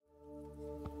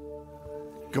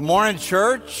Good morning,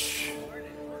 church.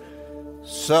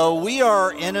 So we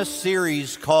are in a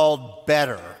series called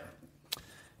Better.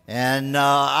 And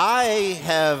I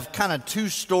have kind of two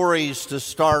stories to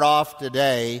start off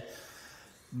today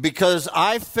because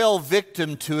I fell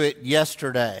victim to it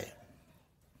yesterday.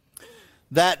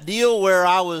 That deal where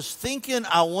I was thinking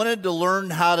I wanted to learn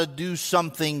how to do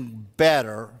something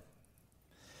better,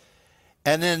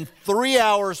 and then 3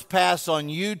 hours pass on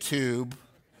YouTube,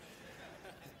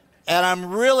 and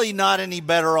I'm really not any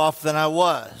better off than I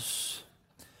was.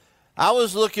 I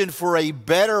was looking for a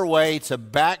better way to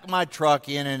back my truck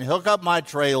in and hook up my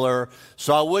trailer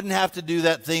so I wouldn't have to do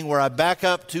that thing where I back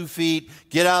up 2 feet,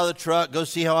 get out of the truck, go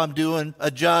see how I'm doing,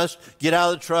 adjust, get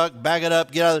out of the truck, back it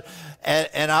up, get out of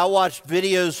the... And I watched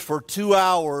videos for 2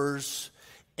 hours,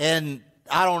 and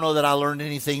I don't know that I learned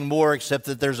anything more except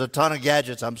that there's a ton of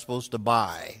gadgets I'm supposed to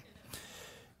buy.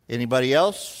 Anybody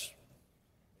else?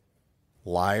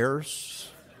 Liars.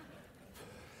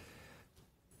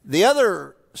 The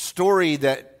other story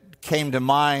that came to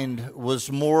mind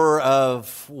was more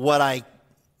of what I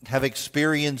have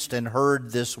experienced and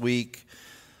heard this week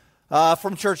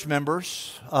from church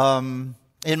members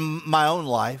in my own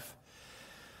life.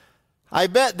 I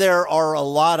bet there are a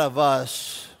lot of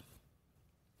us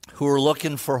who are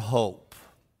looking for hope,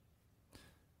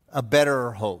 a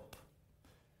better hope.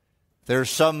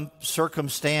 There's some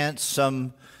circumstance,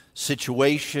 some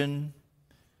situation,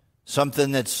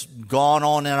 something that's gone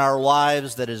on in our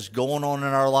lives, that is going on in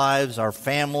our lives, our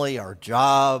family, our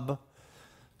job,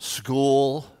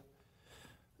 school,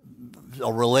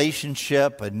 a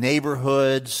relationship, a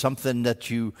neighborhood, something that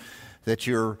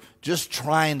you're just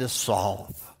trying to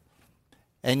solve.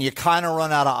 And you kind of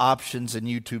run out of options, and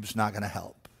YouTube's not going to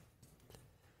help.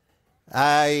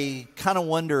 I kind of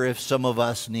wonder if some of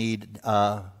us need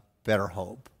better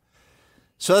hope.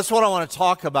 So that's what I want to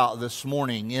talk about this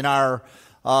morning. In our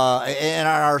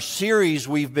series,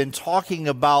 we've been talking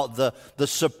about the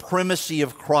supremacy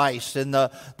of Christ, and the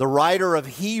writer of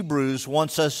Hebrews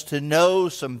wants us to know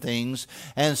some things,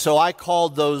 and so I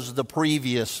called those the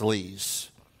previouslys.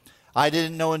 I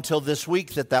didn't know until this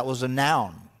week that was a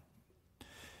noun.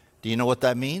 Do you know what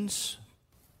that means?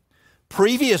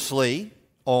 Previously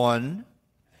on.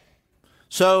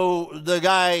 So the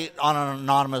guy on an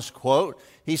anonymous quote,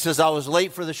 he says, I was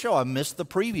late for the show. I missed the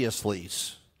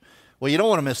previouslys. Well, you don't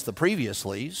want to miss the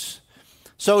previouslys.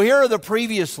 So here are the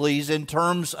previouslys in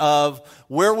terms of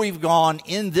where we've gone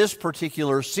in this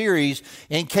particular series.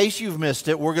 In case you've missed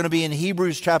it, we're going to be in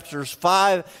Hebrews chapters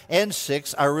 5 and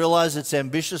 6. I realize it's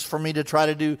ambitious for me to try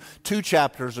to do 2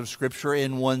 chapters of Scripture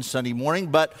in one Sunday morning,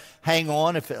 but hang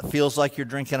on. If it feels like you're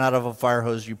drinking out of a fire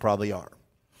hose, you probably are.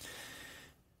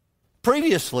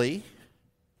 Previously,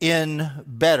 in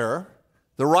Better,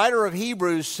 the writer of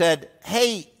Hebrews said,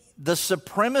 hey, the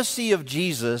supremacy of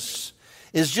Jesus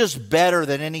is just better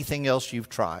than anything else you've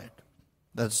tried.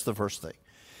 That's the first thing.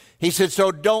 He said,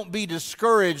 so don't be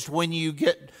discouraged when you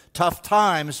get tough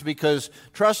times, because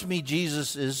trust me,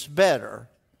 Jesus is better.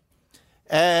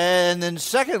 And then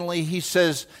secondly, he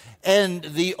says, and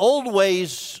the old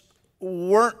ways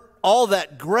weren't all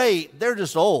that great, they're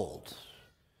just old.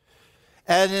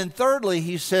 And then thirdly,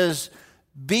 he says,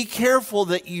 be careful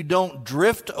that you don't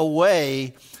drift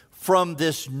away from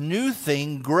this new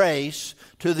thing, grace,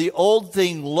 to the old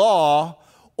thing, law,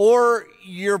 or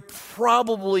you're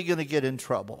probably going to get in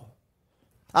trouble.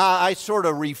 I sort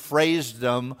of rephrased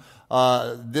them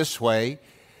this way.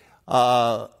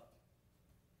 God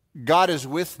is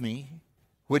with me,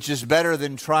 which is better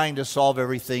than trying to solve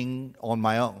everything on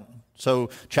my own. So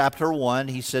chapter 1,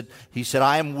 he said,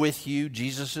 I am with you.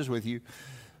 Jesus is with you.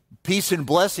 Peace and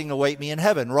blessing await me in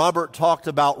heaven. Robert talked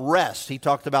about rest. He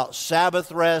talked about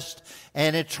Sabbath rest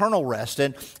and eternal rest.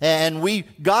 And we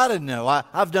got to know,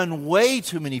 I've done way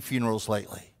too many funerals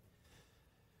lately,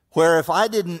 where if I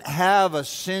didn't have a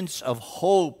sense of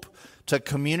hope to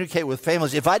communicate with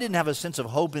families, if I didn't have a sense of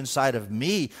hope inside of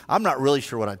me, I'm not really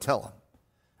sure what I'd tell them.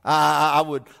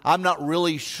 I'm not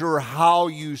really sure how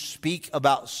you speak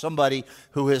about somebody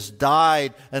who has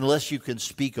died unless you can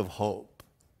speak of hope.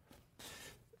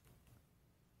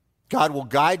 God will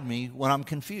guide me when I'm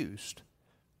confused.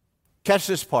 Catch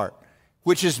this part,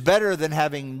 which is better than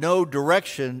having no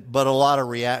direction but a lot of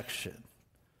reaction.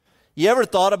 You ever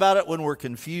thought about it when we're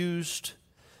confused?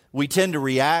 We tend to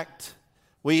react.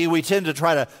 We tend to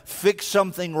try to fix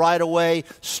something right away,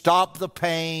 stop the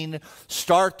pain,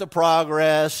 start the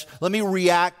progress. Let me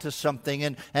react to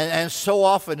something. And so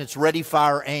often it's ready,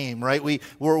 fire, aim, right?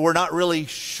 We're not really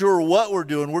sure what we're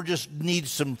doing. We just need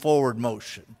some forward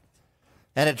motion.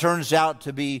 And it turns out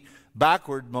to be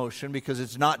backward motion because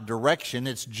it's not direction,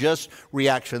 it's just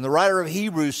reaction. The writer of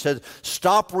Hebrews said,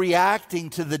 stop reacting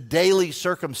to the daily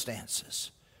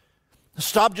circumstances.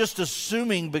 Stop just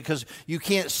assuming because you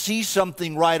can't see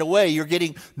something right away. You're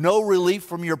getting no relief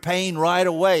from your pain right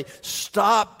away.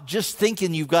 Stop just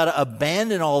thinking you've got to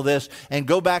abandon all this and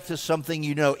go back to something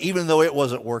you know, even though it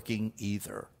wasn't working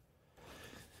either.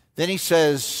 Then he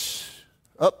says,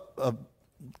 go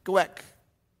back.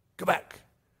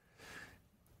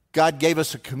 God gave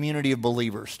us a community of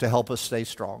believers to help us stay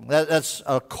strong. That's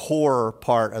a core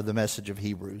part of the message of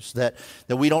Hebrews, that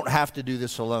we don't have to do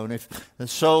this alone. And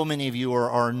so many of you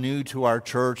are new to our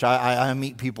church. I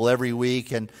meet people every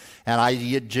week, and I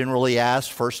get generally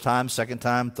asked, first time, second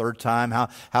time, third time,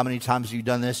 how many times have you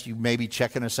done this? You may be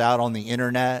checking us out on the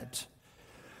internet.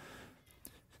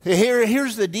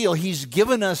 Here's the deal. He's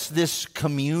given us this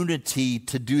community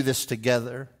to do this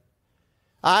together.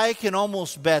 I can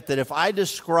almost bet that if I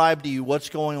describe to you what's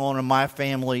going on in my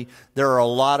family, there are a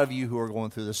lot of you who are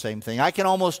going through the same thing. I can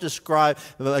almost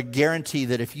guarantee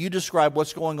that if you describe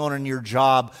what's going on in your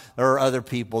job, there are other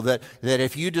people. That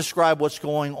if you describe what's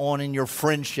going on in your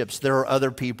friendships, there are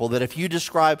other people. That if you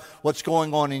describe what's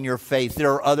going on in your faith,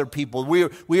 there are other people.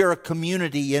 We are a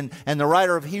community, and the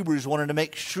writer of Hebrews wanted to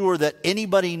make sure that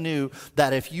anybody knew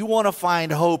that if you want to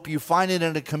find hope, you find it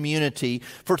in a community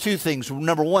for two things.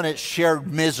 Number one, it's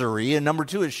shared misery, and number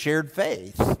two is shared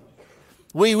faith.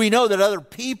 We know that other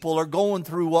people are going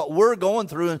through what we're going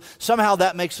through, and somehow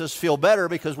that makes us feel better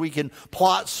because we can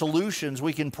plot solutions,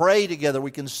 we can pray together,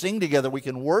 we can sing together, we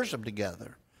can worship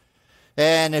together.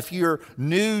 And if you're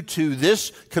new to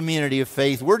this community of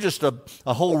faith, we're just a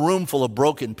whole room full of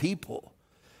broken people.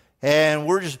 And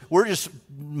we're just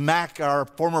Mac, our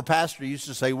former pastor, used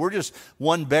to say, we're just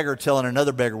one beggar telling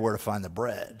another beggar where to find the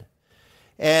bread.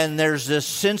 And there's this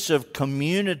sense of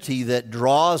community that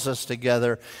draws us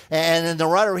together. And then the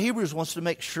writer of Hebrews wants to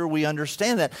make sure we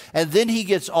understand that. And then he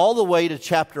gets all the way to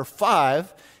chapter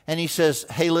 5, and he says,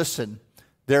 hey, listen,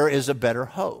 there is a better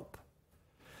hope.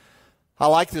 I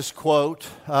like this quote.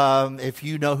 If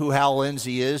you know who Hal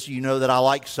Lindsey is, you know that I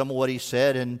like some of what he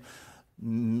said, and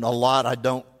a lot I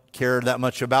don't care that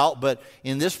much about. But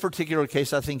in this particular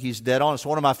case, I think he's dead on. It's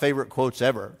one of my favorite quotes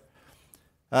ever.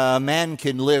 A man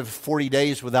can live 40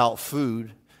 days without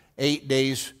food, 3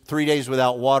 days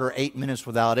without water, 8 minutes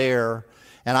without air.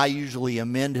 And I usually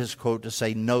amend his quote to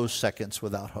say, no seconds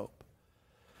without hope.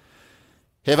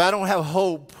 If I don't have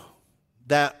hope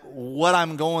that what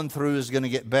I'm going through is going to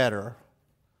get better,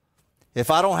 if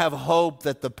I don't have hope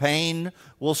that the pain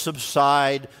will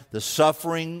subside, the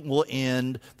suffering will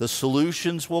end, the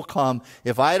solutions will come,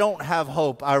 if I don't have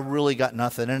hope, I really got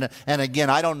nothing. And again,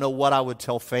 I don't know what I would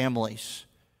tell families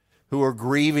who are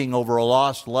grieving over a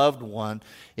lost loved one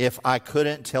if I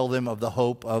couldn't tell them of the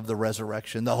hope of the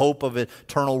resurrection, the hope of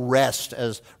eternal rest,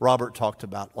 as Robert talked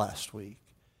about last week.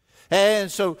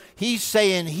 And so he's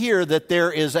saying here that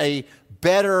there is a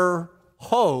better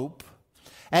hope,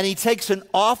 and he takes an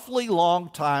awfully long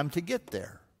time to get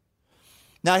there.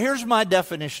 Now, here's my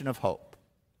definition of hope.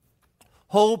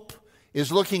 Hope is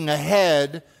looking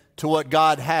ahead to what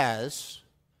God has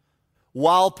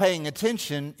while paying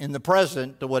attention in the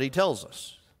present to what he tells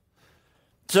us.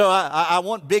 So I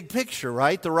want big picture,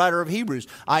 right? The writer of Hebrews.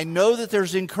 I know that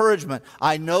there's encouragement.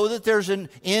 I know that there's an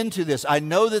end to this. I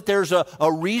know that there's a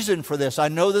reason for this. I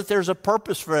know that there's a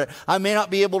purpose for it. I may not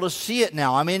be able to see it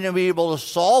now. I may not be able to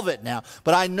solve it now.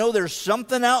 But I know there's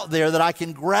something out there that I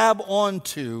can grab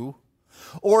onto,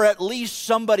 or at least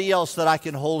somebody else that I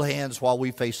can hold hands while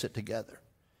we face it together.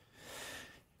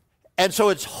 And so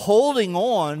it's holding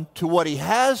on to what he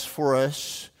has for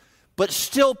us, but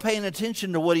still paying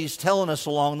attention to what he's telling us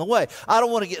along the way. I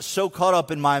don't want to get so caught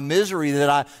up in my misery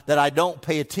that I don't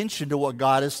pay attention to what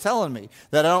God is telling me,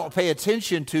 that I don't pay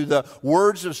attention to the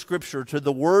words of Scripture, to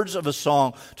the words of a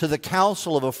song, to the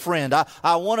counsel of a friend.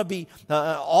 I want to be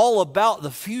all about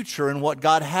the future and what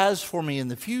God has for me in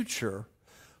the future,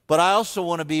 but I also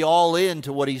want to be all in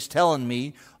to what he's telling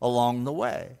me along the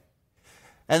way.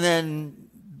 And then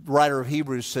the writer of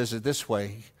Hebrews says it this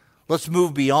way: let's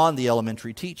move beyond the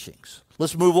elementary teachings.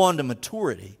 Let's move on to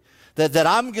maturity. That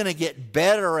I'm going to get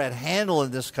better at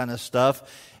handling this kind of stuff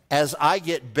as I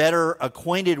get better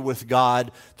acquainted with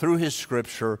God through his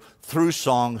Scripture, through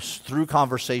songs, through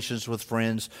conversations with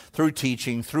friends, through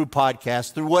teaching, through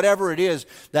podcasts, through whatever it is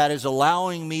that is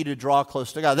allowing me to draw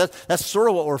close to God. That's sort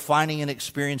of what we're finding and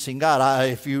experiencing God.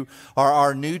 If you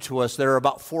are new to us, there are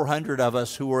about 400 of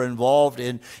us who are involved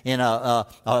in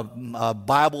a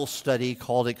Bible study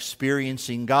called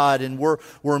Experiencing God, and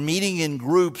we're meeting in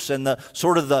groups, and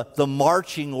the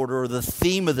marching order or the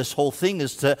theme of this whole thing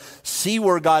is to see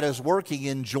where God is working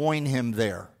and join Him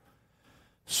there.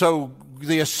 So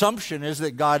the assumption is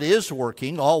that God is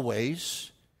working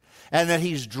always, and that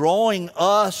He's drawing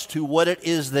us to what it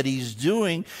is that He's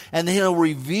doing, and then He'll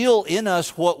reveal in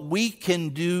us what we can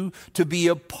do to be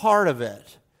a part of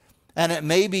it. And it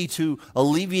may be to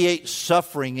alleviate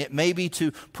suffering. It may be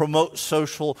to promote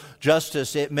social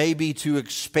justice. It may be to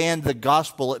expand the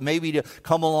gospel. It may be to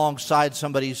come alongside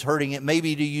somebody who's hurting. It may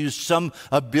be to use some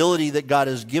ability that God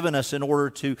has given us in order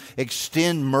to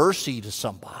extend mercy to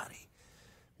somebody.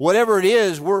 Whatever it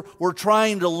is, we're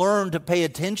trying to learn to pay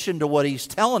attention to what He's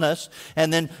telling us.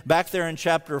 And then back there in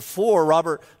chapter 4,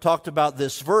 Robert talked about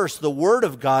this verse. The Word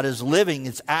of God is living,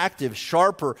 it's active,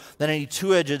 sharper than any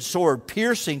two-edged sword,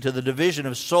 piercing to the division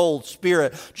of soul,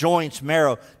 spirit, joints,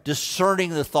 marrow,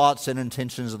 discerning the thoughts and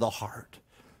intentions of the heart.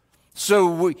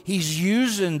 So he's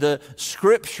using the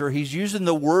Scripture, he's using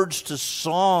the words to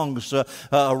songs.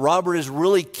 Robert is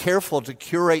really careful to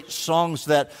curate songs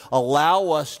that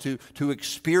allow us to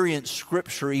experience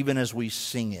Scripture even as we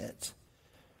sing it.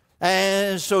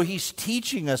 And so he's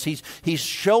teaching us, he's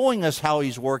showing us how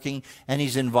he's working, and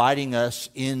he's inviting us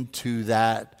into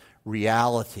that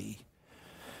reality.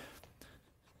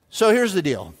 So here's the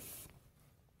deal.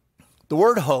 The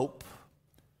word hope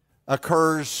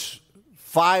occurs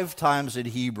 5 times in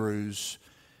Hebrews,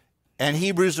 and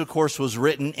Hebrews, of course, was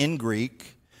written in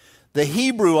Greek. The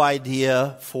Hebrew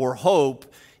idea for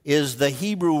hope is the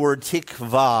Hebrew word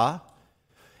tikvah,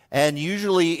 and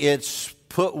usually it's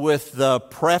put with the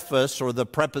preface or the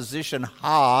preposition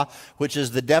ha, which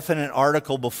is the definite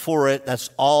article before it. That's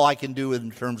all I can do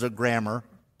in terms of grammar.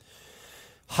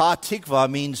 Ha tikvah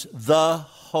means the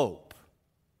hope.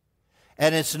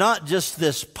 And it's not just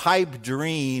this pipe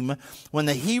dream. When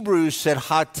the Hebrews said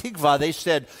ha-tikvah, they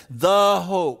said the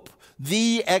hope,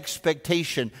 the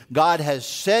expectation. God has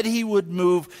said He would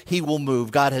move, He will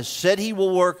move. God has said He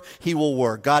will work, He will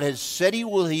work. God has said He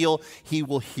will heal, He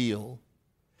will heal.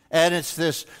 And it's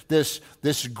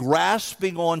this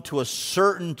grasping onto a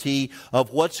certainty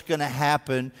of what's going to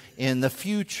happen in the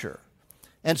future.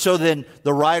 And so then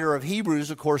the writer of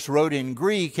Hebrews, of course, wrote in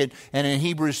Greek, and in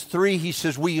Hebrews 3, he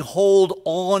says, we hold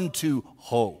on to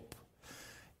hope.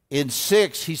 In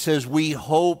 6, he says, we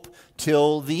hope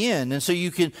till the end. And so you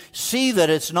can see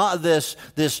that it's not this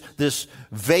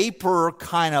vapor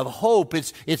kind of hope.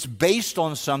 It's based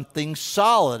on something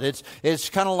solid. It's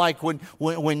kind of like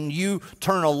when you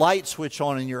turn a light switch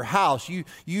on in your house.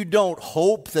 You don't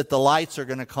hope that the lights are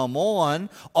going to come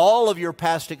on. All of your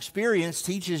past experience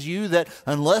teaches you that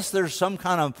unless there's some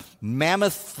kind of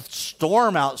mammoth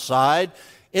storm outside,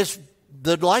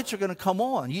 the lights are going to come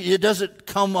on. It doesn't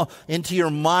come into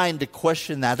your mind to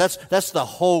question that. That's the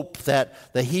hope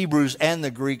that the Hebrews and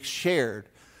the Greeks shared.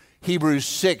 Hebrews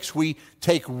 6, we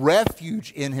take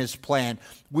refuge in His plan.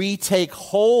 We take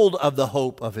hold of the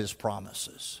hope of His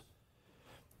promises.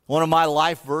 One of my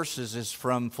life verses is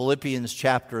from Philippians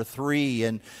chapter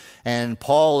 3, and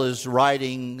Paul is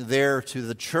writing there to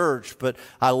the church, but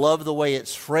I love the way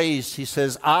it's phrased. He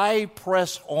says, I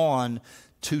press on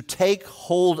to take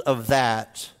hold of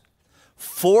that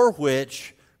for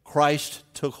which Christ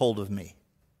took hold of me.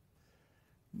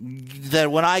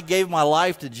 That when I gave my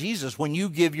life to Jesus, when you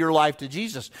give your life to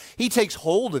Jesus, He takes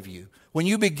hold of you. When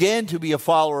you begin to be a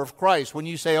follower of Christ, when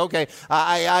you say, okay,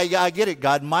 I get it,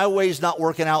 God, my way's not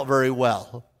working out very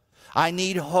well. I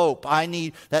need hope. I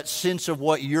need that sense of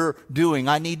what you're doing.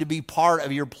 I need to be part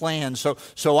of your plan.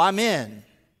 So I'm in.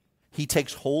 He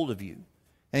takes hold of you.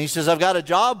 And He says, I've got a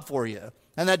job for you.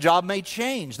 And that job may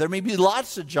change. There may be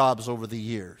lots of jobs over the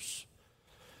years.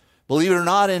 Believe it or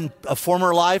not, in a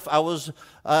former life, I was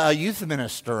a youth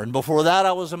minister. And before that,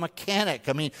 I was a mechanic.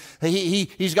 I mean,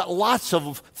 he's got lots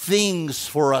of things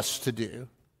for us to do.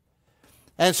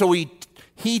 And so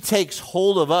He takes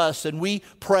hold of us, and we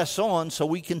press on so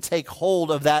we can take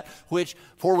hold of that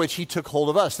for which He took hold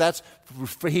of us. That's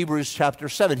for Hebrews chapter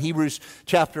 7. Hebrews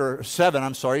chapter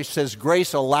 7, says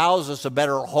grace allows us a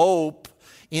better hope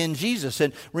in Jesus.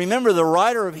 And remember, the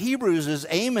writer of Hebrews is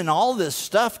aiming all this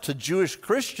stuff to Jewish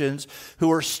Christians who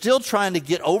are still trying to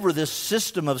get over this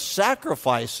system of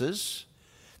sacrifices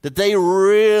that they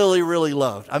really, really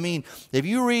loved. I mean, if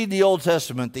you read the Old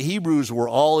Testament, the Hebrews were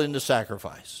all into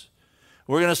sacrifice.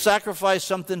 We're going to sacrifice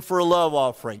something for a love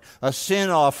offering, a sin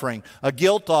offering, a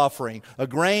guilt offering, a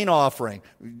grain offering.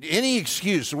 Any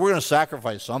excuse, we're going to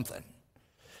sacrifice something.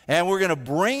 And we're going to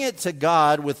bring it to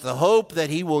God with the hope that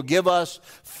He will give us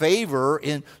favor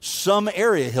in some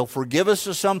area. He'll forgive us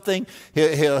of something.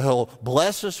 He'll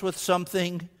bless us with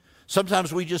something.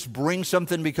 Sometimes we just bring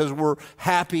something because we're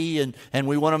happy and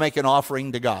we want to make an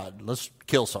offering to God. Let's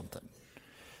kill something.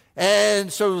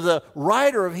 And so the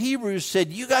writer of Hebrews said,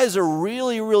 you guys are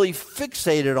really, really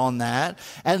fixated on that.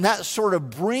 And that sort of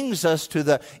brings us to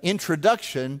the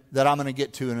introduction that I'm going to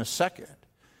get to in a second.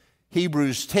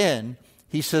 Hebrews 10,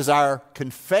 he says our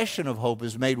confession of hope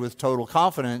is made with total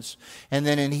confidence. And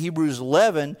then in Hebrews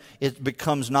 11, it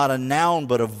becomes not a noun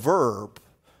but a verb.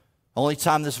 Only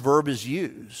time this verb is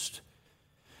used.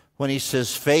 When he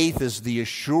says faith is the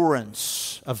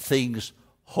assurance of things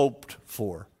hoped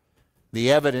for, the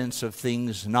evidence of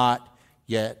things not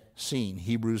yet seen.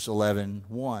 Hebrews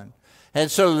 11:1.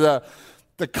 And so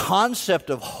the concept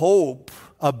of hope,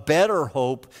 a better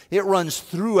hope, it runs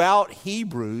throughout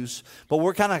Hebrews, but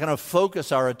we're kind of going to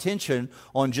focus our attention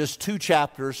on just 2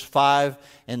 chapters, 5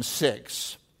 and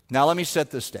 6. Now let me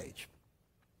set the stage.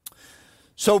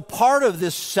 So part of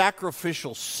this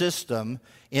sacrificial system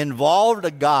involved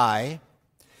a guy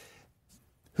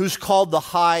who's called the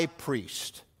high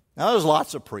priest. Now, there's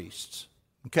lots of priests,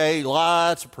 okay?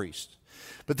 Lots of priests.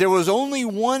 But there was only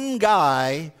one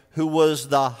guy who was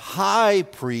the high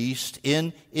priest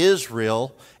in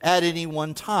Israel at any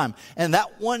one time. And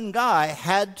that one guy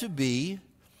had to be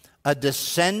a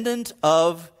descendant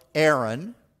of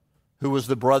Aaron, who was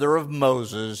the brother of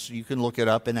Moses. You can look it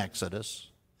up in Exodus.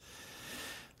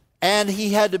 And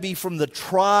he had to be from the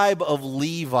tribe of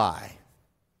Levi.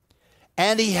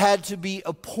 And he had to be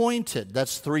appointed.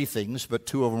 That's 3 things, but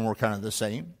 2 of them were kind of the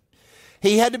same.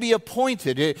 He had to be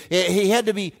appointed. He had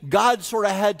to be, God sort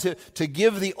of had to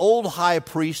give the old high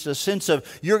priest a sense of,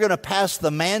 you're going to pass the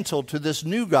mantle to this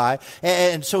new guy.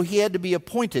 And so he had to be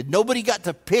appointed. Nobody got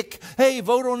to pick, hey,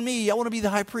 vote on me, I want to be the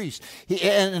high priest.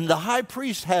 And the high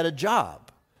priest had a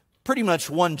job, pretty much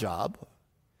one job.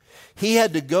 He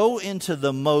had to go into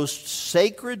the most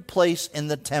sacred place in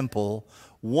the temple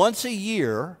once a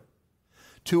year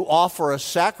to offer a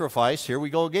sacrifice, here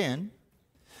we go again,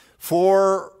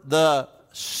 for the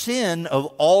sin of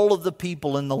all of the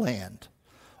people in the land.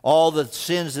 All the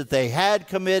sins that they had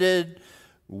committed,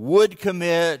 would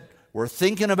commit, were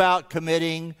thinking about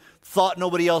committing, thought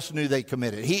nobody else knew they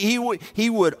committed. He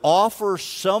would offer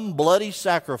some bloody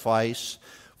sacrifice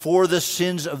for the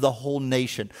sins of the whole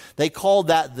nation. They called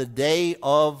that the Day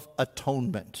of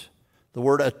Atonement. The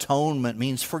word atonement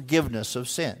means forgiveness of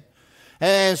sin.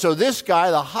 And so this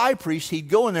guy, the high priest, he'd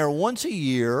go in there once a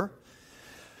year.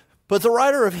 But the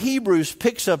writer of Hebrews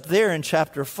picks up there in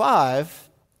chapter 5.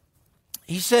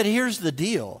 He said, here's the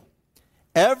deal.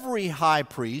 Every high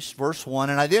priest, verse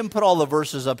 1, and I didn't put all the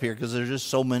verses up here because there's just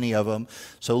so many of them.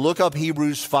 So look up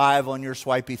Hebrews 5 on your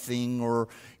swipey thing or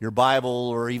your Bible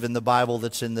or even the Bible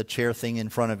that's in the chair thing in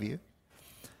front of you.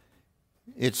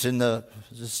 It's in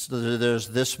there's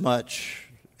this much,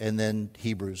 and then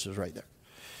Hebrews is right there.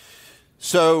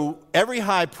 So every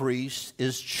high priest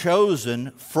is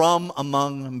chosen from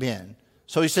among men.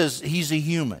 So he says he's a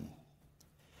human.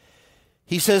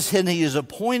 He says, and he is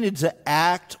appointed to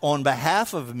act on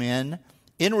behalf of men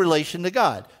in relation to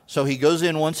God. So he goes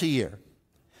in once a year.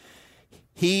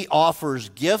 He offers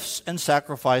gifts and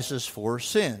sacrifices for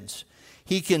sins.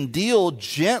 He can deal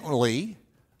gently.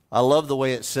 I love the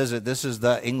way it says it. This is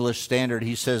the English Standard.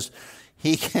 He says,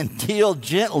 he can deal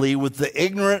gently with the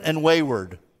ignorant and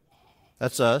wayward.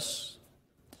 That's us.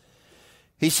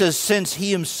 He says, since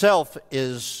he himself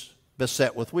is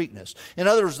beset with weakness. In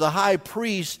other words, the high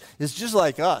priest is just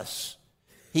like us.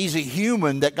 He's a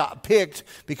human that got picked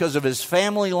because of his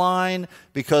family line,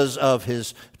 because of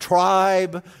his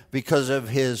tribe, because of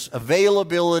his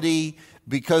availability,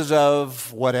 because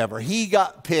of whatever. He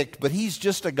got picked, but he's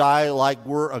just a guy like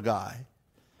we're a guy.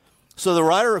 So the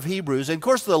writer of Hebrews, and of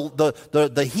course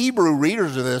the Hebrew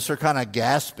readers of this are kind of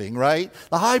gasping, right?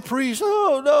 The high priest,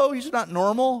 oh no, he's not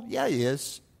normal. Yeah, he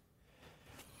is.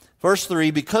 Verse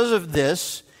 3, because of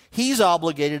this, he's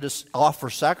obligated to offer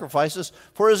sacrifices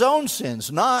for his own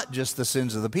sins, not just the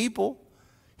sins of the people.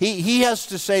 He has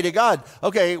to say to God,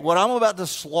 okay, what I'm about to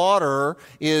slaughter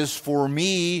is for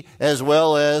me as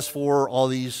well as for all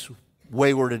these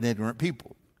wayward and ignorant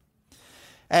people.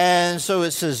 And so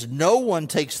it says, no one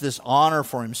takes this honor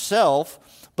for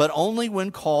himself, but only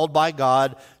when called by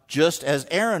God, just as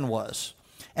Aaron was.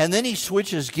 And then he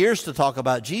switches gears to talk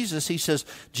about Jesus. He says,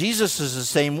 Jesus is the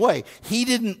same way. He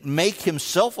didn't make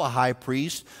himself a high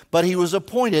priest, but he was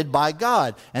appointed by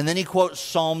God. And then he quotes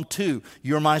Psalm 2,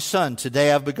 "You're my son,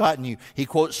 today I've begotten you." He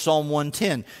quotes Psalm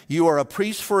 110, "You are a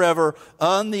priest forever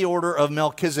on the order of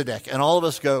Melchizedek." And all of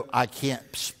us go, "I can't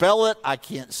spell it, I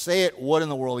can't say it. What in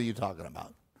the world are you talking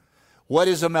about? What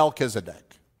is a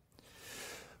Melchizedek?"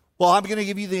 Well, I'm going to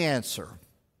give you the answer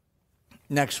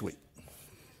next week.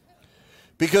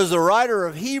 Because the writer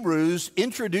of Hebrews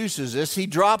introduces this. He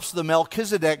drops the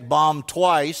Melchizedek bomb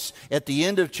twice at the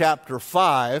end of chapter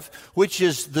 5, which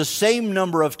is the same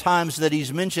number of times that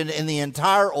he's mentioned in the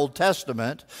entire Old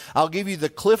Testament. I'll give you the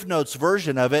Cliff Notes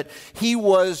version of it. He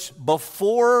was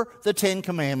before the Ten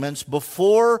Commandments,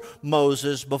 before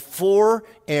Moses, before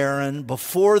Aaron,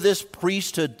 before this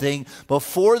priesthood thing,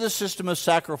 before the system of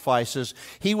sacrifices.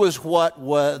 He was what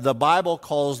the Bible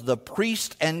calls the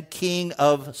priest and king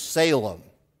of Salem.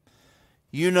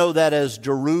 You know that as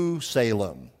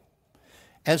Jerusalem.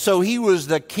 And so he was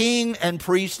the king and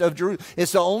priest of Jerusalem.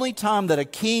 It's the only time that a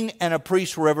king and a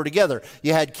priest were ever together.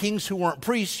 You had kings who weren't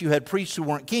priests, you had priests who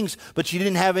weren't kings, but you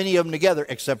didn't have any of them together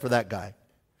except for that guy.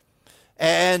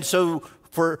 And so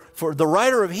for the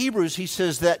writer of Hebrews, he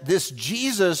says that this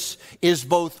Jesus is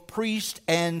both priest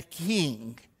and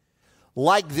king,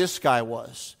 like this guy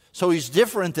was. So he's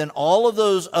different than all of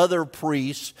those other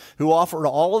priests who offered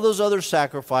all of those other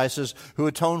sacrifices, who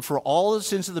atoned for all the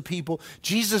sins of the people.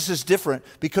 Jesus is different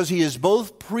because he is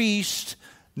both priest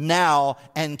now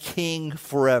and king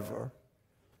forever.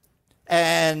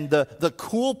 And the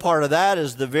cool part of that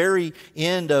is the very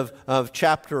end of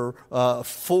chapter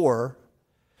 4,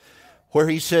 where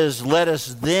he says, "Let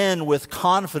us then with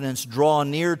confidence draw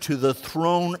near to the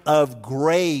throne of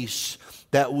grace,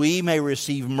 that we may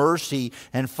receive mercy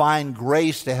and find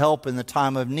grace to help in the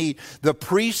time of need." The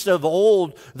priests of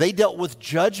old, they dealt with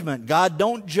judgment. God,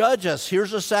 don't judge us.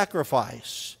 Here's a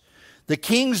sacrifice. The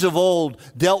kings of old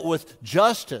dealt with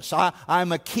justice.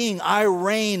 I'm a king. I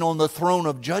reign on the throne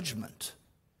of judgment.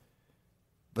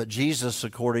 But Jesus,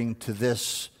 according to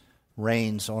this,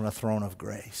 reigns on a throne of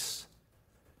grace.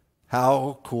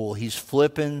 How cool. He's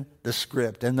flipping the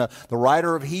script. And the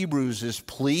writer of Hebrews is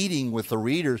pleading with the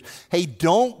readers, hey,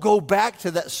 don't go back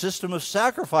to that system of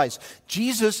sacrifice.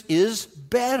 Jesus is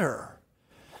better.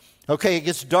 Okay, it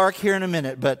gets dark here in a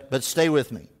minute, but stay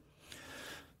with me.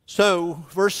 So,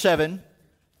 verse 7,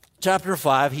 chapter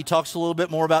 5, he talks a little bit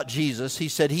more about Jesus. He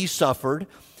said he suffered.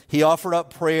 He offered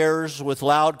up prayers with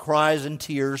loud cries and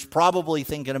tears, probably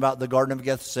thinking about the Garden of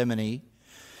Gethsemane.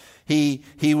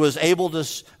 He was able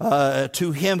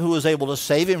to him who was able to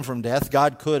save him from death.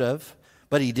 God could have,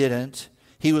 but he didn't.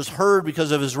 He was heard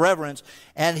because of his reverence,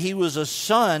 and he was a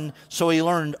son, so he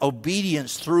learned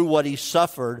obedience through what he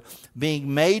suffered.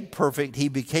 Being made perfect, he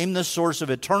became the source of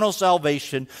eternal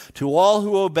salvation to all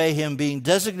who obey him, being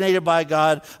designated by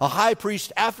God a high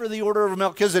priest after the order of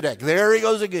Melchizedek. There he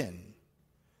goes again.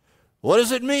 What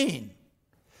does it mean?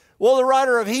 Well, the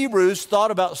writer of Hebrews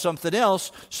thought about something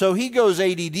else, so he goes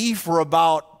ADD for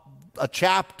about a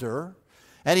chapter,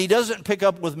 and he doesn't pick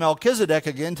up with Melchizedek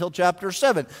again until chapter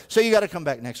 7. So you got to come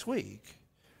back next week.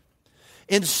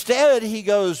 Instead, he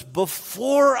goes,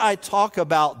 before I talk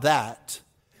about that,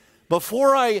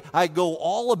 before I go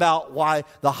all about why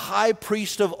the high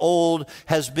priest of old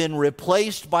has been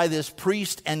replaced by this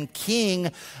priest and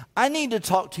king, I need to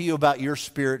talk to you about your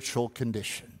spiritual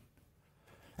condition.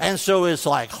 And so it's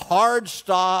like hard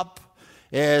stop.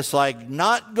 It's like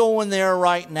not going there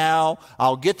right now.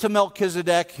 I'll get to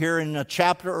Melchizedek here in a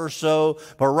chapter or so.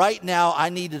 But right now, I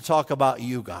need to talk about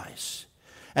you guys.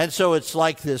 And so it's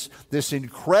like this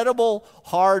incredible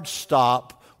hard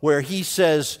stop where he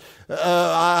says,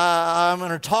 I'm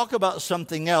going to talk about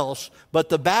something else. But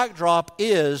the backdrop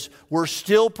is we're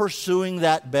still pursuing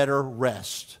that better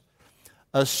rest.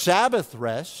 A Sabbath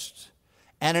rest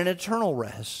and an eternal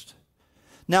rest.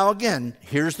 Now again,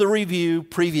 here's the review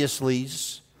previously.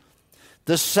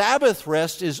 The Sabbath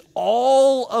rest is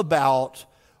all about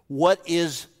what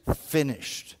is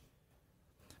finished.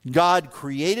 God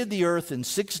created the earth in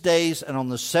 6 days, and on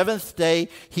the seventh day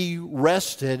he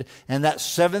rested, and that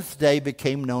seventh day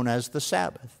became known as the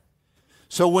Sabbath.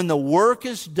 So when the work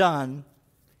is done,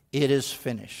 it is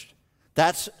finished.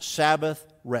 That's Sabbath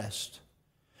rest.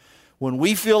 When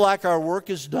we feel like our work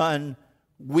is done,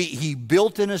 He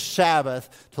built in a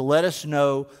Sabbath to let us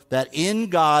know that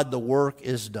in God the work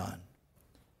is done.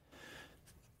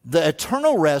 The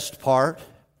eternal rest part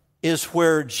is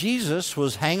where Jesus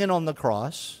was hanging on the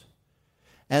cross,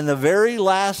 and the very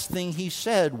last thing he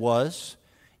said was,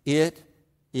 "It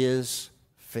is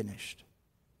finished."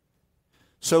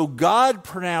 So God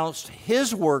pronounced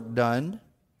his work done,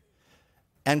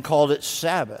 and called it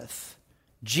Sabbath.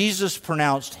 Jesus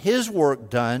pronounced his work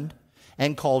done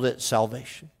and called it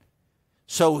salvation.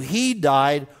 So he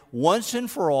died once and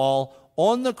for all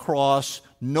on the cross.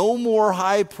 No more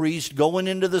high priest going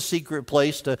into the secret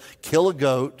place to kill a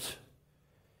goat.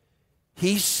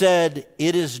 He said,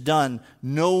 it is done.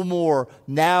 No more,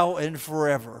 now and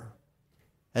forever.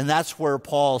 And that's where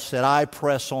Paul said, I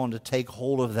press on to take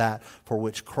hold of that for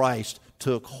which Christ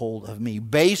took hold of me.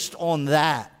 Based on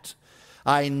that,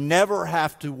 I never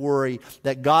have to worry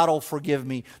that God will forgive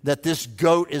me, that this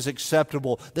goat is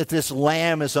acceptable, that this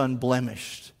lamb is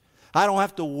unblemished. I don't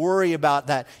have to worry about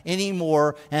that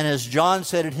anymore. And as John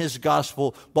said in his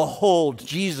gospel, behold,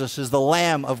 Jesus is the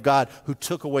Lamb of God who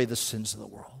took away the sins of the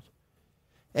world.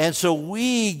 And so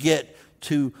we get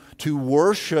to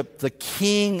worship the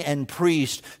King and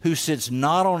Priest who sits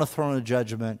not on a throne of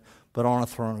judgment, but on a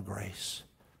throne of grace.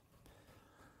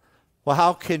 Well,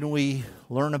 how can we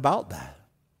learn about that?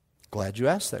 Glad you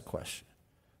asked that question.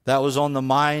 That was on the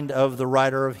mind of the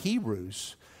writer of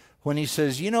Hebrews when he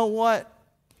says, you know what?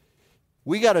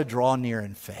 We got to draw near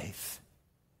in faith.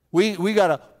 We got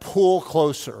to pull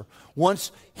closer.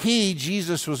 Once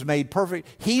Jesus was made perfect,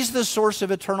 he's the source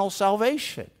of eternal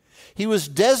salvation. He was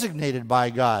designated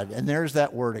by God, and there's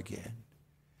that word again.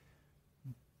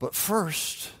 But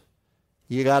first,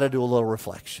 you got to do a little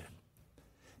reflection.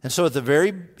 And so at the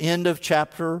very end of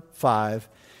chapter 5,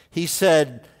 he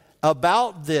said,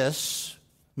 about this,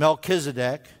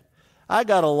 Melchizedek, I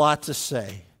got a lot to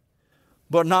say,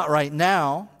 but not right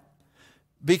now,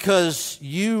 because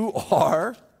you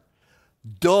are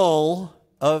dull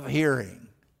of hearing.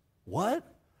 What?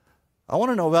 I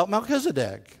want to know about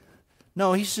Melchizedek.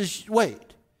 No, he says,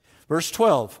 wait. Verse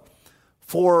 12,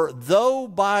 for though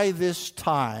by this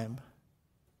time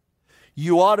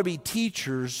you ought to be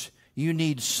teachers, you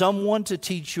need someone to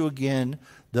teach you again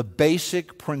the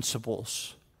basic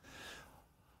principles.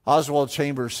 Oswald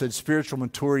Chambers said spiritual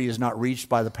maturity is not reached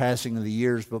by the passing of the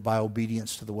years, but by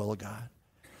obedience to the will of God.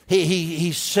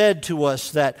 He said to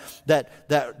us that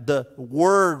the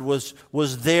Word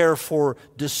was there for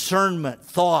discernment,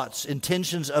 thoughts,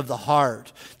 intentions of the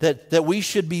heart, that we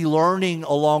should be learning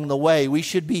along the way. We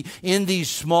should be in these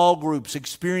small groups,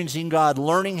 experiencing God,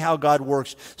 learning how God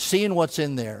works, seeing what's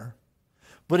in there.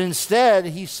 But instead,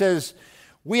 he says,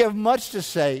 we have much to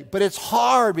say, but it's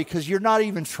hard because you're not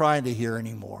even trying to hear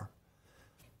anymore.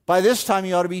 By this time,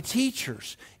 you ought to be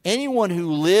teachers. Anyone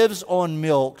who lives on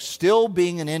milk, still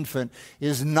being an infant,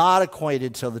 is not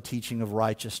acquainted to the teaching of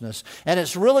righteousness. And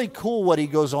it's really cool what he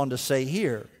goes on to say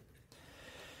here.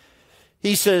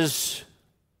 He says,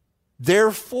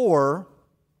 therefore,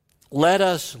 let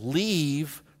us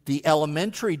leave the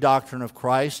elementary doctrine of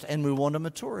Christ and move on to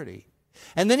maturity.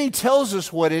 And then he tells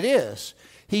us what it is.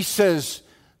 He says,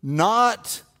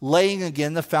 not laying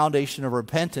again the foundation of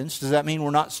repentance. Does that mean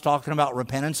we're not talking about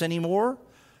repentance anymore?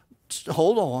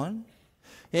 Hold on.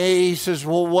 He says,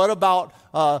 well, what about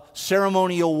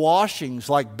ceremonial washings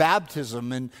like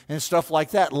baptism and stuff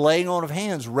like that, laying on of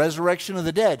hands, resurrection of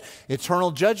the dead, eternal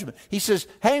judgment? He says,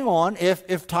 hang on,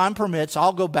 if time permits,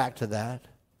 I'll go back to that.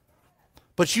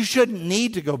 But you shouldn't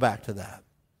need to go back to that.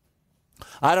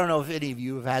 I don't know if any of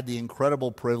you have had the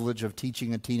incredible privilege of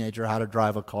teaching a teenager how to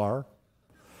drive a car.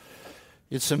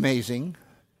 It's amazing.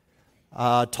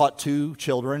 Taught 2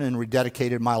 children and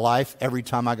rededicated my life every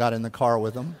time I got in the car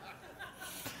with them.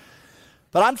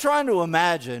 But I'm trying to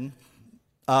imagine,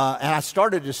 and I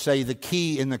started to say the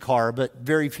key in the car, but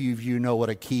very few of you know what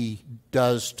a key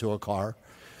does to a car.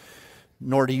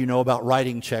 Nor do you know about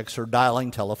writing checks or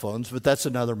dialing telephones, but that's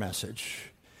another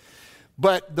message.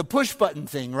 But the push button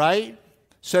thing, right?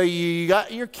 So you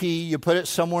got your key, you put it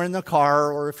somewhere in the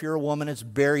car, or if you're a woman, it's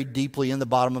buried deeply in the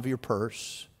bottom of your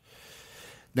purse.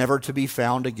 Never to be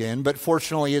found again, but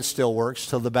fortunately it still works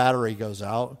till the battery goes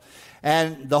out.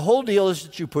 And the whole deal is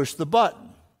that you push the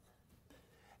button.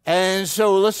 And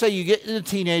so let's say you get a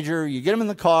teenager, you get them in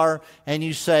the car, and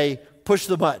you say, push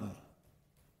the button.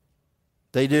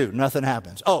 They do, nothing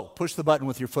happens. Oh, push the button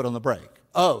with your foot on the brake.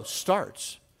 Oh,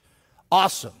 starts.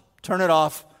 Awesome. Turn it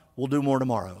off, we'll do more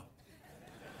tomorrow.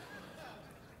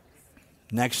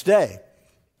 Next day,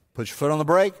 push your foot on the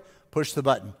brake, push the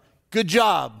button. Good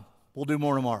job. We'll do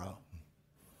more tomorrow.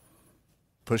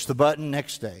 Push the button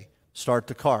next day. Start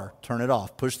the car. Turn it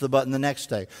off. Push the button the next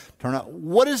day. Turn it.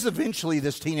 What is eventually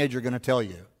this teenager going to tell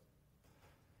you?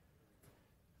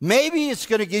 Maybe it's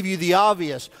going to give you the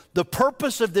obvious. The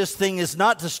purpose of this thing is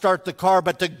not to start the car,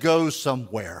 but to go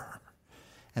somewhere.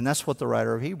 And that's what the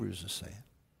writer of Hebrews is saying.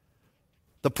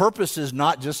 The purpose is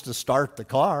not just to start the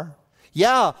car.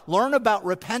 Yeah, learn about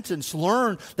repentance.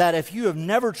 Learn that if you have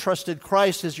never trusted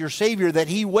Christ as your Savior, that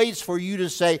He waits for you to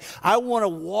say, I want to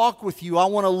walk with you. I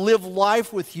want to live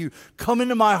life with you. Come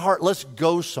into my heart. Let's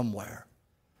go somewhere.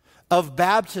 Of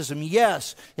baptism,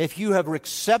 yes, if you have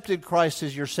accepted Christ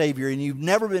as your Savior and you've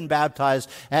never been baptized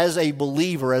as a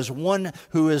believer, as one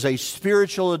who is a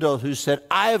spiritual adult who said,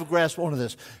 I have grasped onto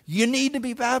this, you need to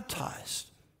be baptized.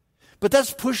 But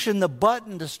that's pushing the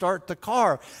button to start the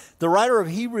car. The writer of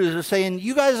Hebrews is saying,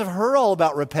 you guys have heard all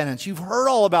about repentance. You've heard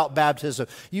all about baptism.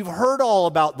 You've heard all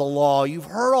about the law. You've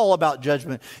heard all about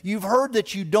judgment. You've heard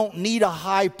that you don't need a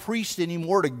high priest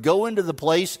anymore to go into the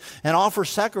place and offer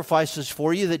sacrifices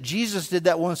for you, that Jesus did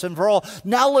that once and for all.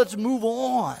 Now let's move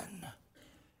on.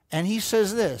 And he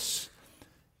says this,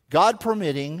 God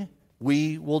permitting,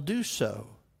 we will do so.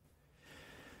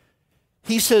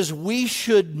 He says we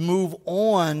should move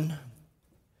on.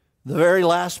 The very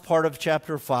last part of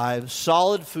chapter 5,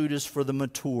 solid food is for the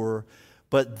mature,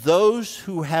 but those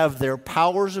who have their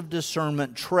powers of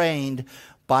discernment trained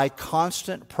by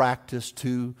constant practice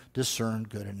to discern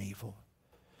good and evil.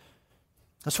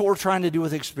 That's what we're trying to do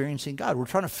with experiencing God. We're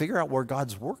trying to figure out where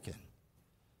God's working.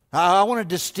 I want to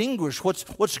distinguish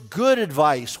what's good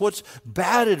advice, what's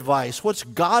bad advice, what's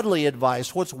godly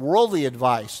advice, what's worldly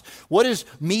advice. What is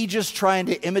me just trying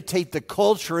to imitate the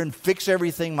culture and fix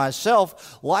everything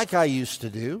myself like I used to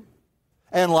do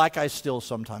and like I still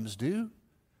sometimes do?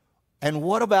 And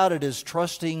what about it is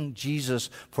trusting Jesus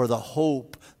for the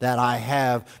hope that I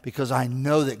have because I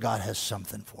know that God has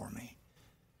something for me.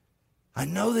 I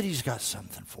know that He's got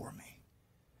something for me.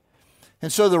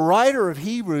 And so the writer of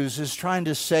Hebrews is trying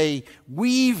to say,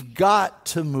 we've got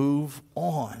to move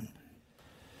on.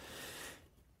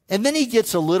 And then he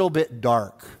gets a little bit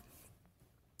dark.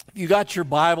 If you got your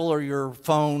Bible or your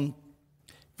phone,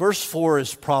 verse 4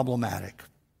 is problematic.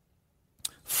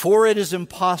 For it is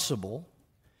impossible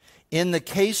in the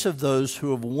case of those who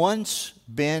have once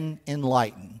been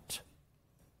enlightened.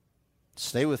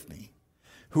 Stay with me.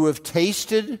 Who have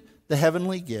tasted the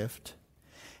heavenly gift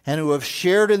and who have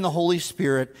shared in the Holy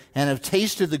Spirit and have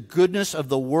tasted the goodness of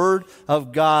the Word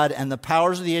of God and the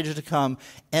powers of the age to come,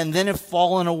 and then have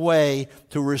fallen away,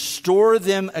 to restore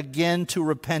them again to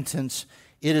repentance,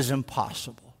 it is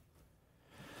impossible.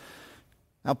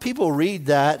 Now, people read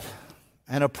that,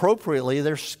 and appropriately,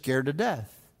 they're scared to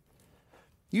death.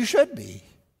 You should be.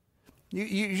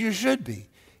 You should be.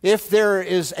 If there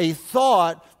is a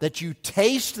thought that you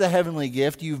taste the heavenly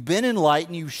gift, you've been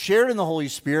enlightened, you've shared in the Holy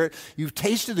Spirit, you've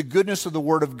tasted the goodness of the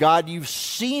Word of God, you've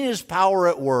seen His power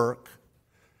at work,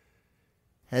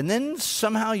 and then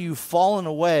somehow you've fallen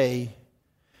away,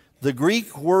 the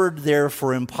Greek word there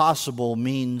for impossible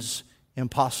means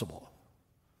impossible.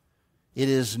 It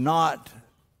is not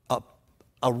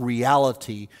a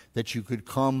reality that you could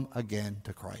come again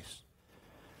to Christ.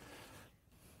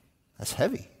 That's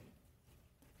heavy.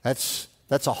 That's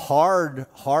a hard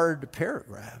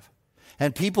paragraph.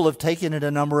 And people have taken it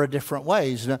a number of different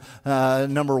ways.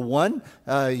 Number one,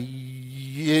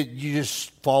 you just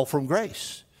fall from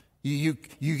grace. You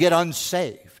get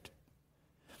unsaved.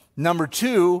 Number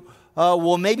two,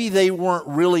 well, maybe they weren't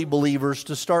really believers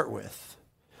to start with.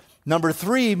 Number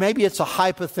three, maybe it's a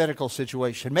hypothetical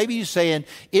situation. Maybe you're saying,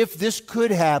 if this could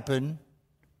happen,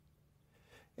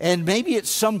 and maybe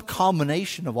it's some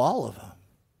combination of all of them.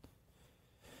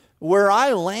 Where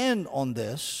I land on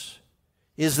this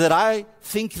is that I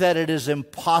think that it is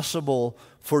impossible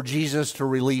for Jesus to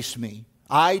release me.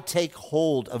 I take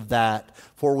hold of that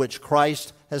for which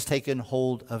Christ has taken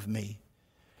hold of me.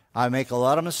 I make a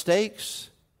lot of mistakes.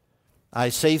 I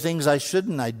say things I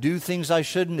shouldn't. I do things I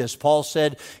shouldn't. As Paul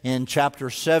said in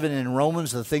chapter 7 in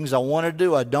Romans, the things I want to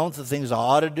do, I don't. The things I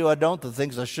ought to do, I don't. The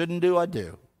things I shouldn't do, I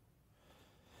do.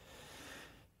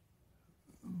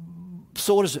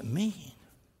 So what does it mean?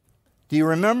 Do you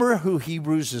remember who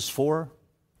Hebrews is for?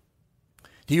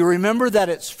 Do you remember that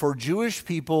it's for Jewish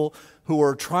people who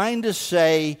are trying to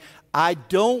say, I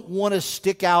don't want to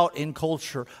stick out in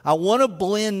culture. I want to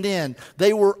blend in.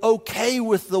 They were okay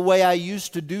with the way I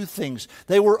used to do things.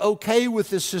 They were okay with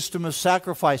this system of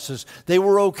sacrifices. They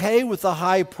were okay with the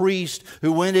high priest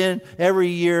who went in every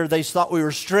year. They thought we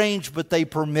were strange, but they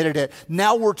permitted it.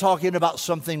 Now we're talking about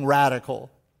something radical.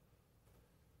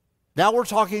 Now we're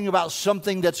talking about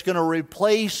something that's going to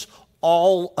replace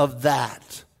all of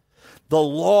that. The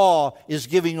law is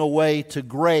giving away to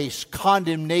grace.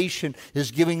 Condemnation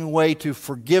is giving way to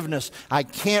forgiveness. I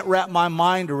can't wrap my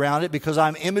mind around it because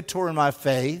I'm immature in my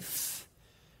faith.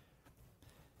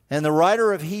 And the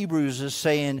writer of Hebrews is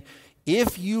saying,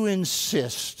 if you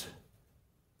insist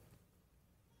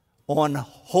on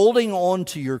holding on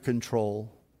to your control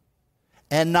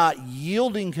and not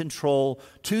yielding control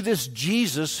to this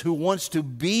Jesus who wants to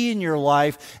be in your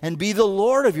life and be the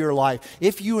Lord of your life.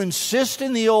 If you insist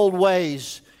in the old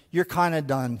ways, you're kind of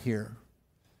done here.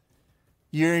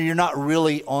 You're not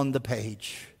really on the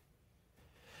page.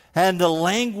 And the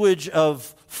language of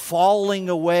falling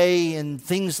away and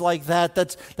things like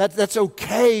that's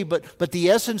okay, but the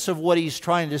essence of what he's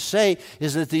trying to say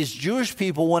is that these Jewish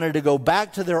people wanted to go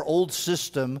back to their old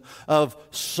system of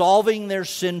solving their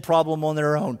sin problem on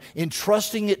their own,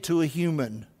 entrusting it to a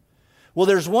human. Well,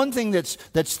 there's one thing that's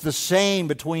the same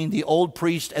between the old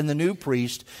priest and the new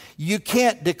priest. You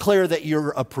can't declare that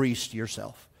you're a priest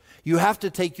yourself. You have to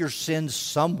take your sins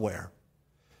somewhere.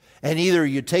 And either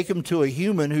you take them to a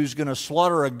human who's going to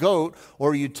slaughter a goat,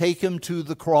 or you take them to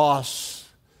the cross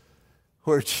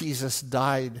where Jesus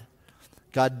died.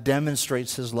 God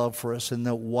demonstrates his love for us in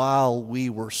that while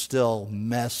we were still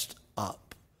messed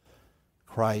up,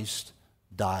 Christ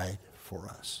died for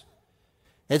us.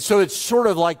 And so it's sort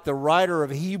of like the writer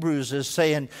of Hebrews is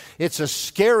saying, it's a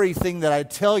scary thing that I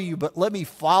tell you, but let me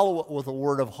follow it with a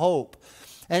word of hope.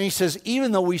 And he says,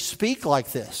 even though we speak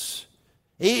like this,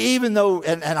 even though,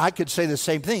 and I could say the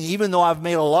same thing, even though I've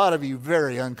made a lot of you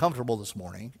very uncomfortable this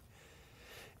morning,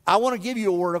 I want to give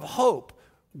you a word of hope.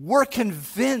 We're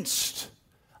convinced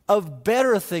of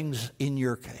better things in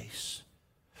your case.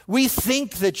 We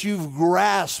think that you've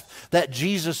grasped that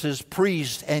Jesus is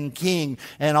priest and king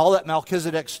and all that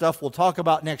Melchizedek stuff we'll talk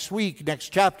about next week, next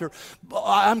chapter.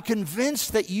 I'm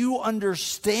convinced that you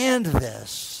understand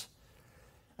this.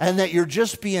 And that you're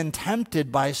just being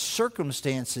tempted by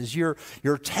circumstances. You're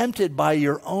tempted by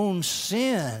your own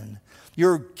sin.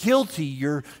 You're guilty.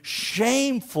 You're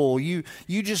shameful. You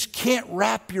just can't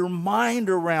wrap your mind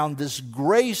around this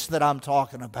grace that I'm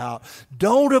talking about.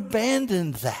 Don't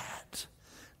abandon that.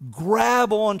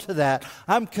 Grab onto that.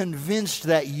 I'm convinced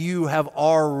that you have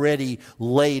already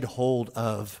laid hold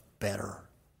of better.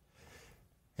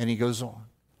 And he goes on.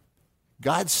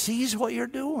 God sees what you're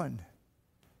doing.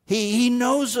 He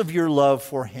knows of your love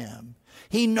for him.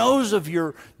 He knows of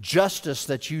your justice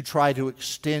that you try to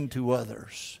extend to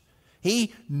others.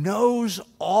 He knows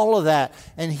all of that,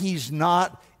 and he's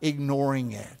not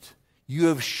ignoring it. You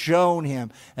have shown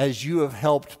him as you have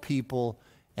helped people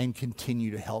and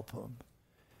continue to help them.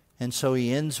 And so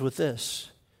he ends with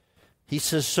this. He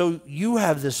says, so you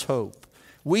have this hope.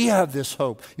 We have this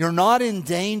hope. You're not in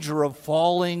danger of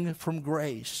falling from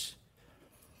grace.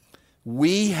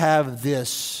 We have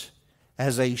this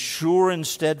as a sure and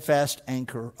steadfast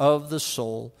anchor of the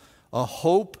soul, a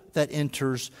hope that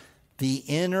enters the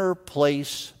inner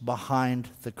place behind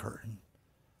the curtain.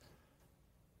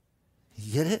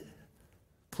 You get it?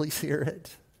 Please hear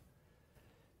it.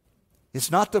 It's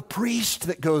not the priest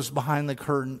that goes behind the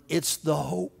curtain. It's the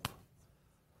hope.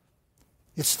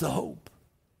 It's the hope.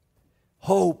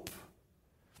 Hope.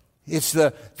 It's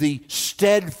the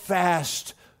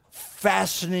steadfast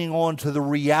fastening on to the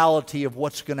reality of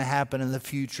what's going to happen in the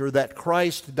future, that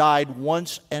Christ died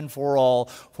once and for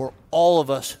all of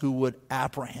us who would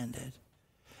apprehend it.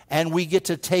 And we get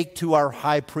to take to our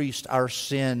high priest our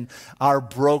sin, our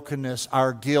brokenness,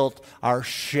 our guilt, our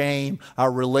shame,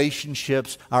 our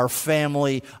relationships, our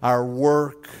family, our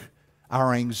work,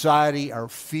 our anxiety, our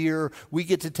fear. We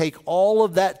get to take all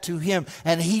of that to him,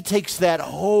 and he takes that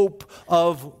hope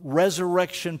of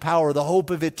resurrection power, the hope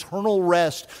of eternal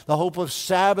rest, the hope of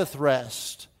Sabbath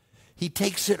rest. He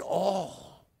takes it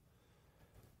all,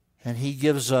 and he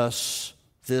gives us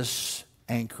this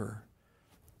anchor.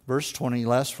 Verse 20,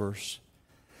 last verse,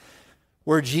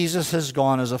 where Jesus has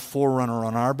gone as a forerunner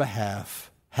on our behalf,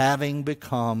 having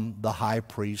become the high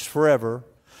priest forever,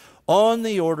 on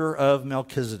the order of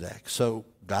Melchizedek. So,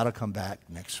 got to come back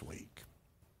next week.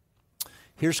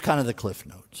 Here's kind of the cliff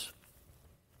notes.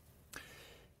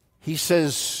 He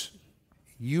says,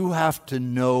 you have to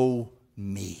know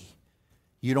me.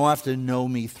 You don't have to know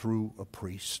me through a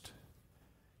priest.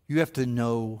 You have to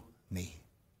know me.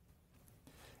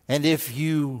 And if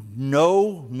you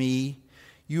know me,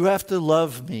 you have to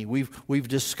love me. We've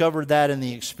discovered that in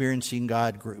the Experiencing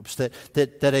God groups, that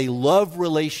a love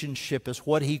relationship is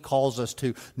what he calls us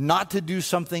to, not to do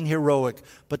something heroic,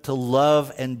 but to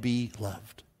love and be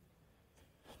loved.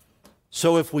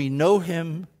 So if we know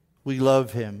him, we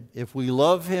love him. If we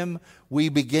love him, we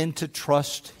begin to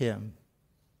trust him.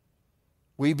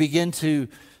 We begin to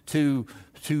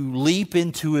leap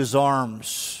into his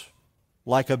arms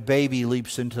like a baby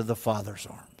leaps into the father's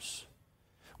arms.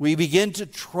 We begin to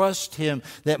trust him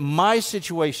that my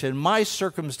situation, my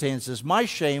circumstances, my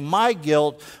shame, my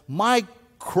guilt, my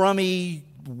crummy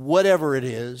whatever it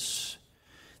is,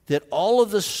 that all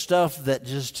of the stuff that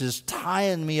just is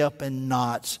tying me up in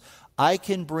knots, I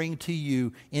can bring to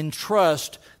you in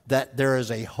trust that there is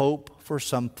a hope for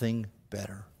something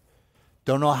better.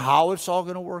 Don't know how it's all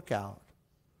going to work out.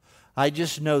 I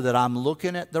just know that I'm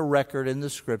looking at the record in the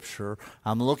Scripture.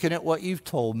 I'm looking at what you've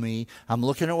told me. I'm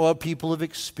looking at what people have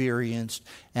experienced.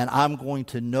 And I'm going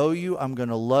to know you. I'm going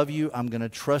to love you. I'm going to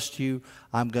trust you.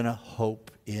 I'm going to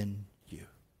hope in you.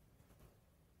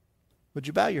 Would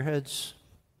you bow your heads?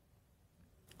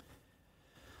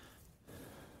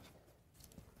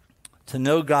 To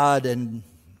know God and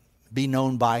be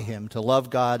known by Him, to love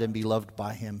God and be loved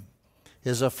by Him,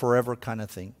 is a forever kind of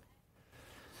thing.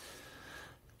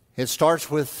 It starts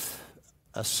with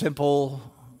a simple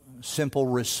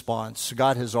response.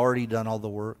 God has already done all the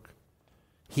work.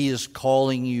 He is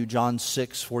calling you. John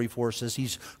 6:44 says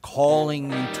He's calling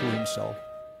you to Himself.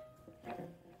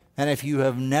 And if you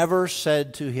have never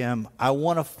said to Him, I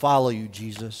want to follow you,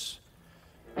 Jesus,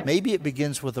 maybe it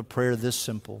begins with a prayer this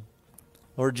simple.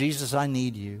 Lord Jesus, I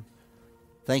need you.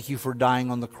 Thank you for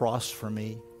dying on the cross for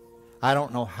me. I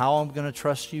don't know how I'm going to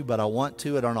trust you, but I want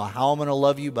to. I don't know how I'm going to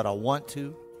love you, but I want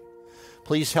to.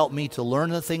 Please help me to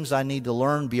learn the things I need to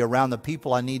learn, be around the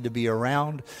people I need to be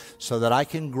around, so that I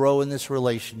can grow in this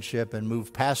relationship and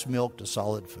move past milk to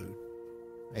solid food.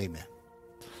 Amen.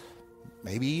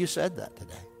 Maybe you said that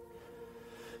today.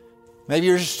 Maybe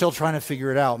you're still trying to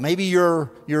figure it out. Maybe you're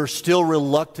still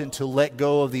reluctant to let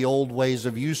go of the old ways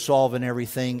of you solving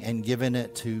everything and giving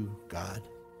it to God.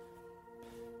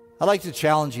 I'd like to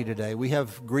challenge you today. We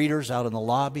have greeters out in the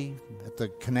lobby, at the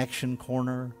connection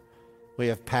corner. We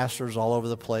have pastors all over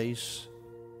the place.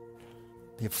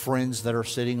 We have friends that are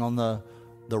sitting on the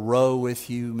row with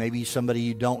you, maybe somebody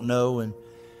you don't know. And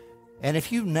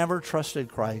if you've never trusted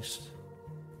Christ,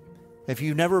 if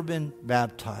you've never been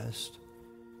baptized,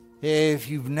 if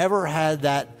you've never had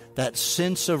that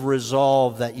sense of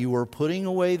resolve that you are putting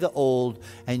away the old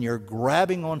and you're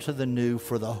grabbing onto the new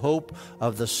for the hope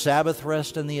of the Sabbath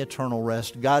rest and the eternal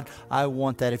rest, God, I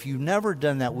want that. If you've never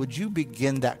done that, would you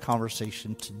begin that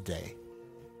conversation today?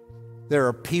 There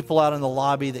are people out in the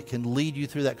lobby that can lead you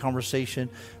through that conversation.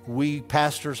 We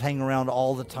pastors hang around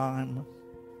all the time.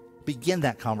 Begin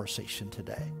that conversation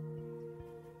today.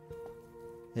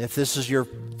 If this is your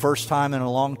first time in a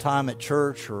long time at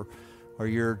church, or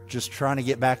you're just trying to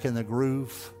get back in the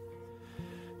groove,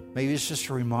 maybe it's just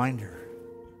a reminder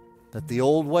that the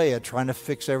old way of trying to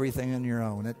fix everything on your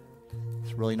own,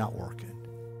 it's really not working.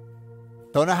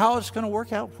 Don't know how it's going to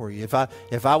work out for you.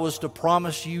 If I was to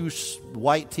promise you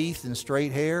white teeth and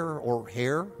straight hair or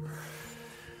hair,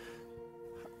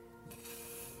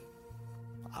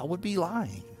 I would be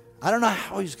lying. I don't know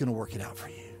how He's going to work it out for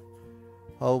you.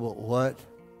 Oh, but what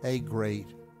a great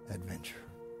adventure.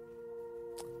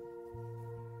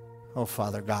 Oh,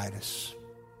 Father, guide us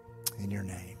in your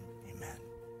name.